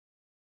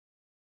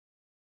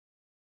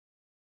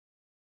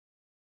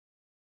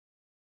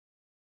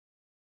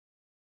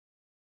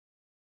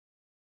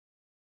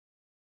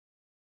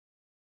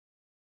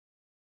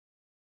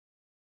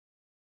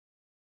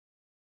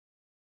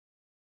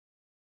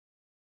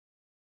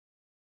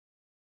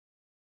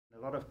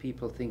A lot of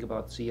people think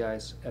about sea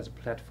ice as a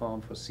platform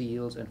for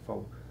seals and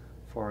for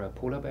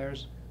polar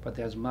bears, but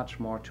there's much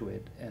more to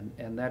it,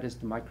 and that is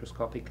the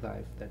microscopic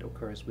life that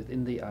occurs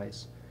within the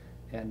ice.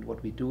 And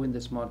what we do in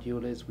this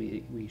module is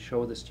we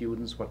show the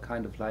students what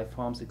kind of life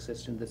forms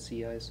exist in the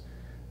sea ice,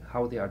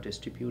 how they are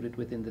distributed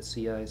within the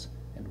sea ice,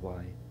 and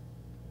why.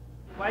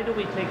 Why do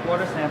we take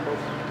water samples?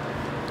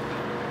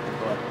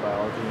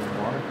 Biology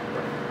in water.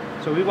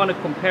 So we want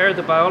to compare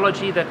the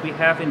biology that we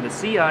have in the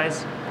sea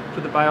ice to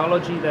the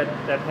biology that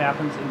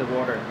happens in the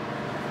water.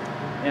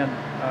 And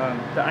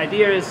the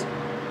idea is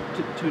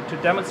to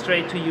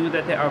demonstrate to you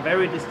that there are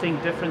very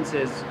distinct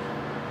differences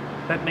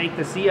that make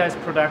the sea ice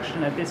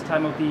production at this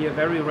time of the year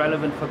very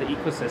relevant for the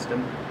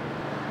ecosystem.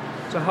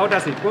 So how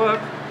does it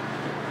work?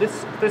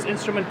 This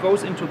instrument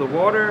goes into the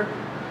water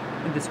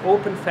in this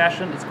open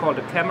fashion. It's called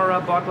a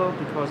camera bottle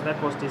because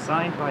that was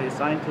designed by a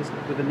scientist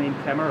with the name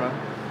camera.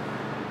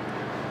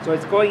 So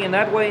it's going in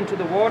that way into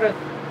the water,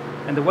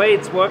 and the way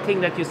it's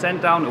working, that you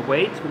send down a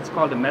weight, it's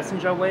called a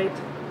messenger weight,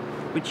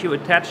 which you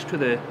attach to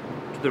the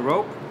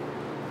rope.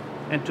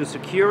 And to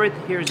secure it,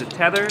 here's a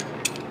tether.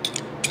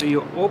 So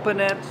you open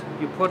it,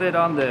 you put it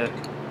on the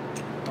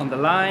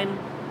line,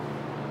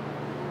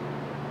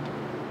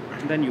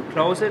 and then you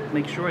close it,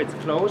 make sure it's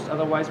closed,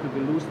 otherwise we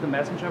will lose the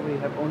messenger. We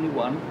have only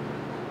one.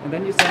 And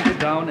then you send it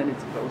down and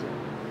it's closing.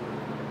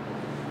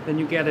 Then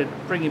you get it,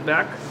 bring it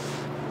back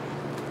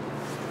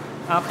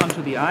up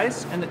onto the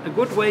ice, and a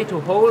good way to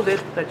hold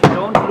it that you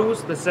don't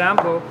lose the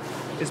sample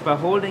is by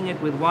holding it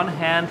with one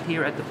hand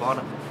here at the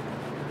bottom.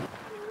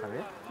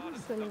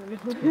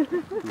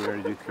 You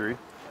ready to do 3?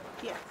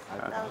 Yes,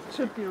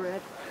 should be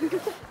red.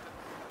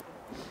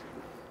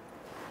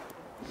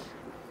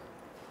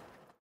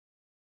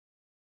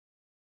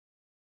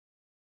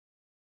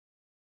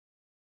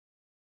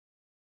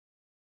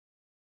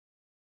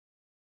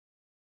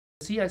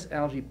 Sea ice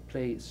algae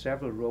play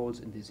several roles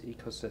in this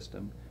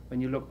ecosystem. When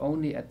you look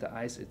only at the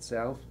ice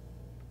itself,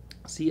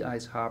 sea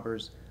ice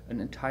harbors an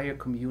entire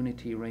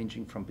community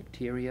ranging from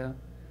bacteria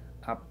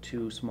up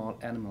to small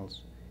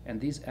animals.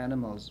 And these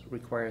animals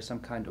require some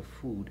kind of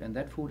food, and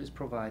that food is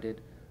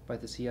provided by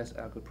the sea ice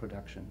algal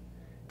production.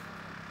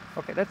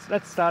 Okay,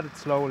 let's start it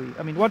slowly.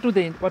 I mean, what do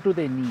they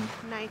need?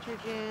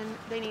 Nitrogen.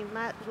 They need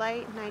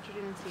light,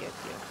 nitrogen, and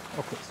CO2.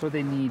 Okay, so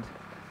they need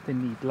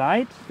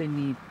light, they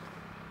need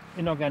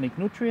inorganic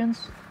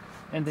nutrients,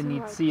 and they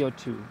need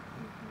CO2.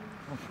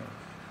 Okay.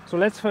 So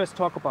let's first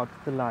talk about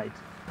the light.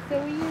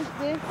 So we use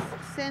this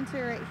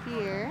sensor right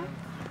here.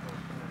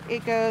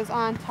 It goes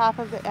on top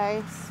of the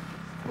ice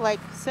like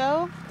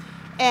so,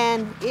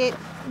 and it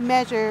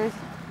measures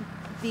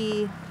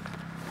the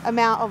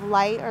amount of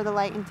light or the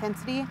light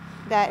intensity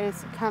that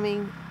is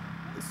coming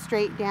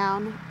straight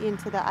down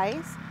into the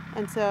ice.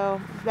 And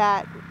so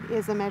that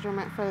is a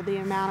measurement for the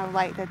amount of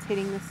light that's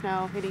hitting the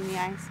snow, hitting the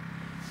ice.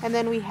 And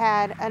then we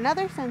had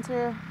another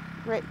sensor,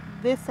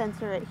 this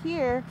sensor right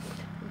here,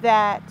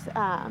 that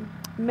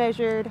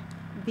measured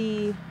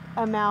the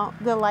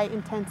light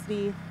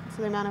intensity,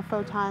 so the amount of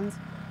photons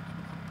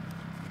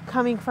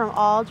coming from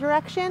all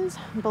directions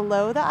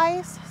below the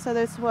ice. So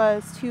this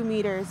was 2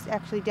 meters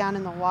actually down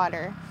in the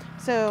water.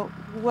 So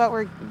what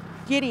we're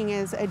getting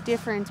is a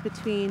difference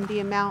between the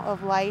amount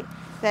of light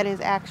that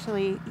is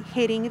actually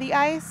hitting the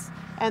ice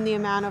and the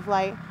amount of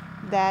light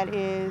that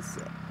is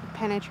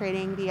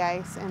penetrating the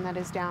ice and that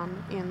is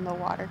down in the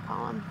water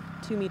column,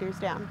 2 meters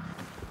down.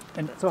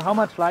 And so how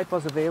much light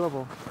was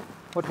available?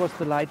 What was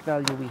the light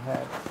value we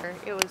had?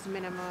 It was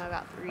minimum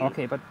about 3.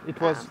 Okay, but it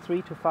was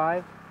 3 to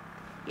 5?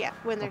 Yeah,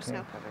 when there's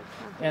snow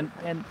covered.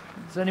 And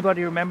does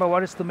anybody remember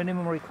what is the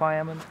minimum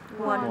requirement?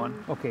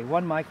 1. Okay,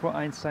 1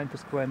 micro-Einstein per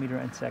square meter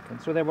and second.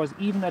 So there was,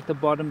 even at the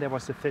bottom, there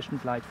was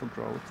sufficient light for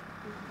growth.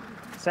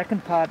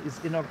 Second part is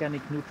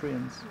inorganic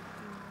nutrients.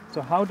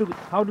 So how do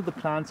the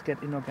plants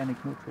get inorganic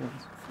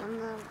nutrients? From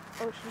the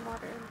ocean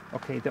water.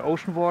 Okay, the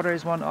ocean water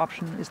is one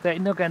option. Is there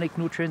inorganic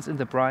nutrients in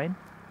the brine?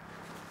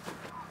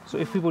 So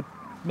if we would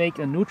make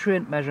a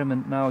nutrient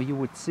measurement now, you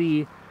would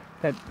see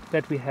that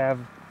we have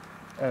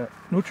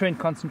nutrient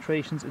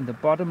concentrations in the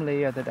bottom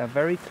layer that are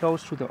very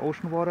close to the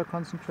ocean water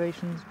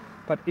concentrations.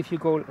 But if you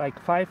go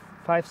like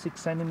 5-6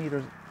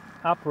 centimeters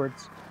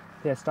upwards,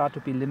 they start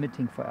to be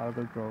limiting for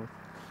algal growth.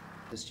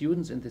 The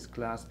students in this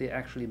class, they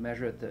actually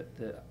measured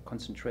the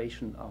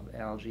concentration of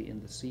algae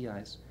in the sea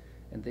ice,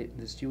 and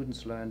the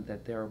students learned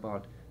that they're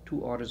about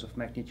 2 orders of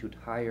magnitude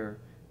higher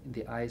in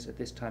the ice at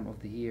this time of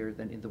the year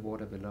than in the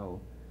water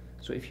below.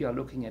 So if you are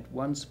looking at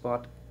one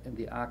spot in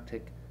the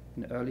Arctic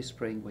in early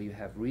spring where you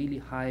have really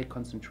high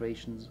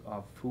concentrations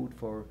of food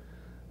for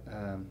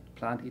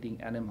plant-eating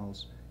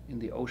animals in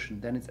the ocean,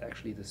 then it's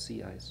actually the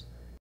sea ice.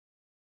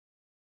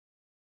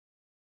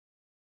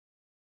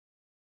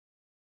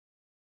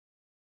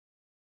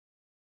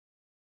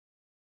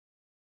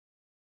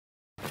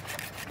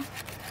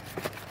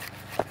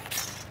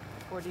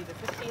 $40 to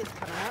 $50 is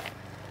coming up.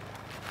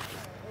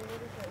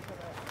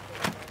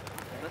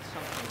 That's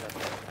something that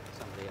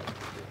somebody else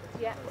could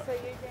do. Yeah, so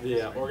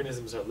you're The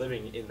organisms are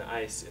living in the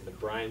ice in the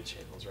brine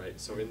channels, right?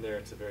 So in there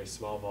it's a very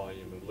small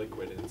volume of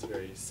liquid and it's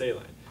very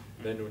saline.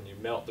 Then when you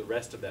melt the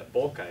rest of that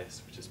bulk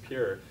ice, which is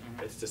pure,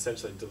 it's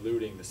essentially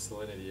diluting the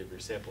salinity of your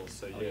samples.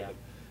 So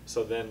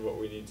so then what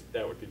we need,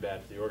 that would be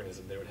bad for the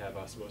organism. They would have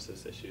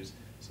osmosis issues.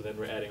 So then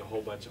we're adding a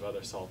whole bunch of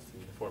other salts in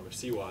the form of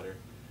seawater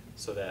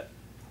so that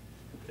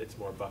it's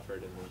more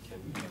buffered and we can...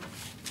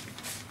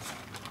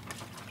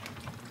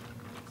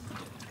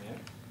 Yeah.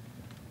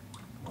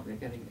 Well, we're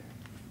getting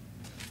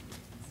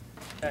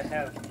there. I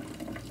have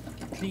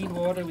clean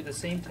water with the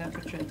same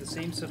temperature and the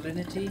same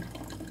salinity.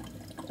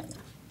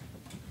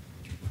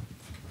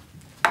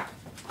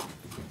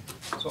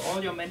 So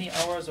all your many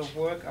hours of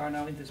work are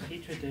now in this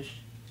petri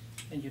dish,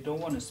 and you don't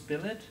want to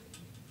spill it,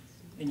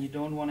 and you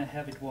don't want to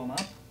have it warm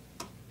up.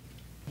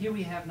 Here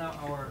we have now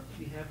our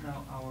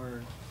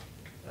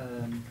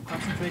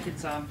concentrated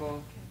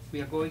sample.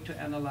 We are going to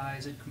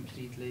analyze it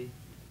completely.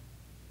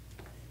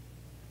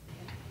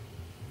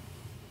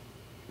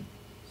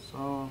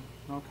 So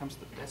now comes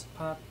the best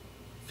part,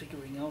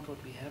 figuring out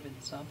what we have in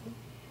the sample.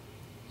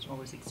 It's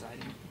always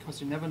exciting because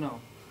you never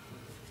know.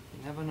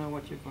 You never know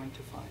what you're going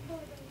to find.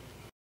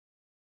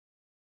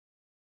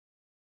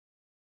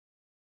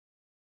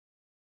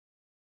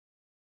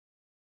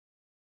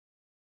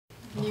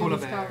 New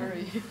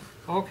discovery.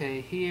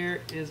 Okay,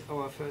 here is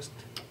our first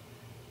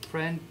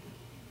friend.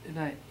 And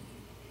I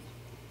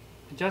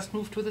just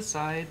move to the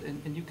side,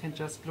 and you can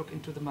just look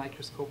into the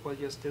microscope while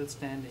you're still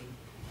standing.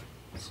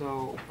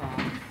 So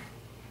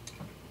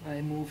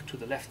I move to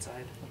the left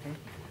side.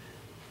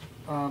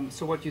 Okay.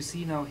 So what you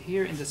see now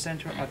here in the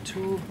center are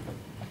two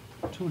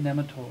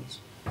nematodes.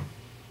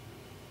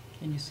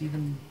 Can you see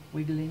them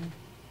wiggling?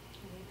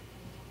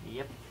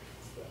 Yep.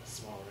 It's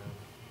small round.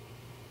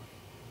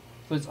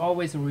 So it's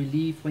always a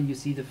relief when you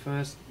see the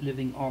first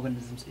living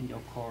organisms in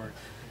your core.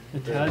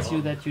 It tells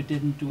you that you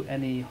didn't do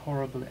any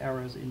horrible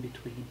errors in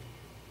between.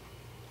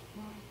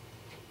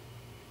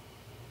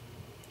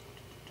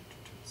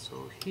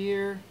 So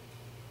here,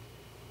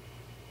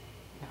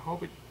 I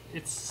hope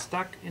it's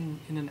stuck in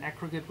an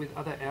aggregate with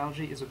other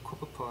algae, is a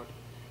copepod.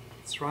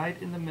 It's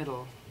right in the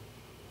middle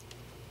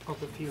of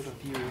the field of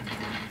view.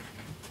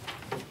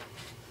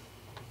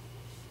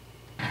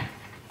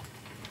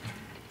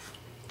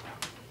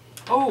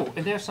 Oh,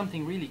 and there's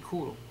something really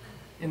cool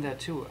in there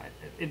too.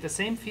 In the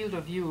same field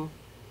of view,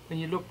 when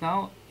you look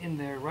now in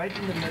there, right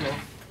in the middle,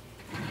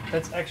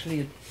 that's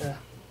actually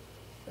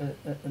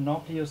an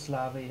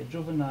Orpheoslave, a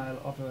juvenile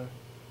of a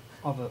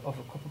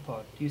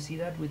copepod. Do you see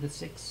that with the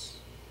 6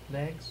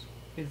 legs,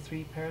 with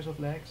 3 pairs of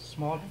legs,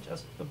 small,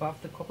 just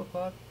above the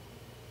copepod?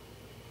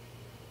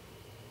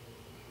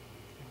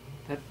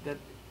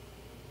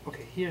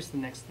 Okay, here's the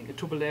next thing, a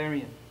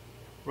tubularian,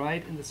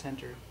 right in the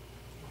center,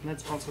 and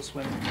that's also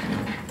swimming.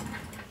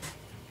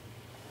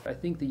 I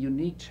think the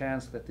unique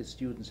chance that the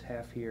students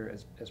have here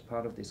as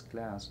part of this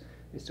class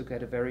is to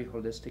get a very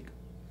holistic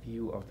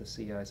view of the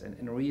sea ice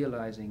and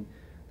realizing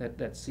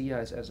that sea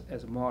ice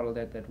as a model,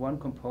 that one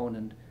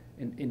component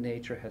in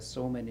nature has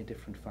so many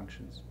different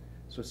functions.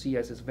 So sea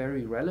ice is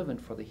very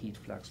relevant for the heat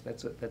flux.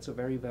 That's a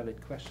very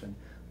valid question.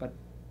 But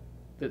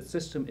the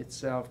system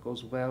itself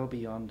goes well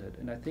beyond it.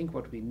 And I think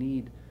what we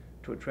need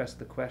to address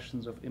the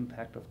questions of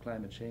impact of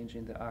climate change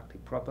in the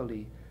Arctic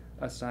properly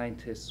are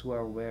scientists who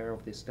are aware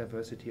of this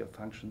diversity of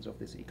functions of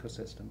this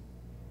ecosystem.